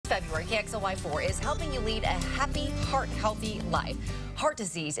February, KXLY4 is helping you lead a happy, heart-healthy life. Heart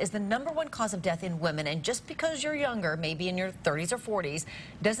disease is the #1 cause of death in women, and just because you're younger, maybe in your 30s or 40s,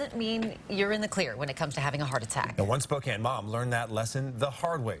 doesn't mean you're in the clear when it comes to having a heart attack. Now, one Spokane mom learned that lesson the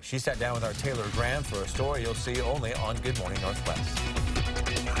hard way. She sat down with our Taylor Graham for a story you'll see only on Good Morning Northwest.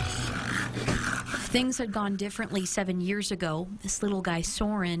 If things had gone differently 7 years ago, this little guy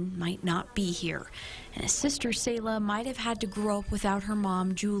Soren might not be here, and his sister Selah might have had to grow up without her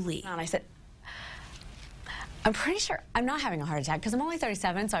mom Juli. And I said, I'm pretty sure I'm not having a heart attack because I'm only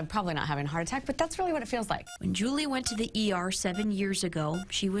 37, so I'm probably not having a heart attack, but that's really what it feels like. When Juli went to the ER 7 years ago,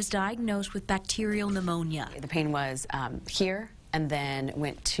 she was diagnosed with bacterial pneumonia. The pain was here, and then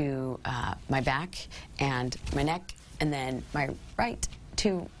went to my back and my neck, and then my right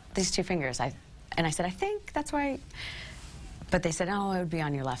to these two fingers. And I said, I think that's why. But they said, oh, it would be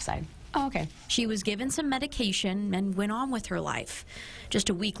on your left side. Oh, okay. She was given some medication and went on with her life. Just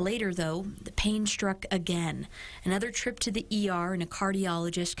a week later, though, the pain struck again. Another trip to the ER and a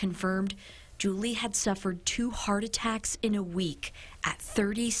cardiologist confirmed Juli had suffered 2 heart attacks in a week at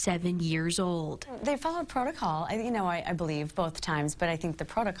 37 years old. They followed protocol. I believe both times, but I think the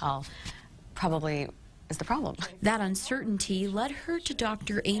protocol probably is the problem. That uncertainty led her to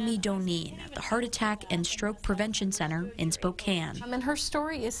Dr. Amy Doneen at the Heart Attack and Stroke Prevention Center in Spokane. And her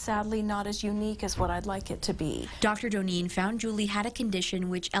story is sadly not as unique as what I'd like it to be. Dr. Doneen found Juli had a condition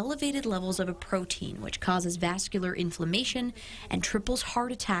which elevated levels of a protein which causes vascular inflammation and triples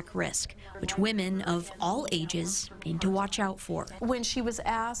heart attack risk, which women of all ages need to watch out for. When she was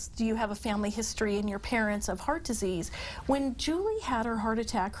asked, do you have a family history in your parents of heart disease? When Juli had her heart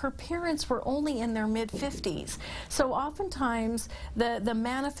attack, her parents were only in their mid-50s. So oftentimes the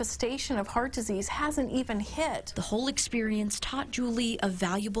manifestation of heart disease hasn't even hit. The whole experience taught Juli a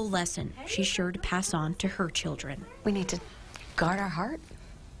valuable lesson she's sure to pass on to her children. We need to guard our heart.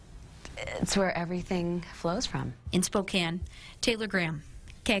 It's where everything flows from. In Spokane, Taylor Graham,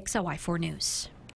 KXLY4 News.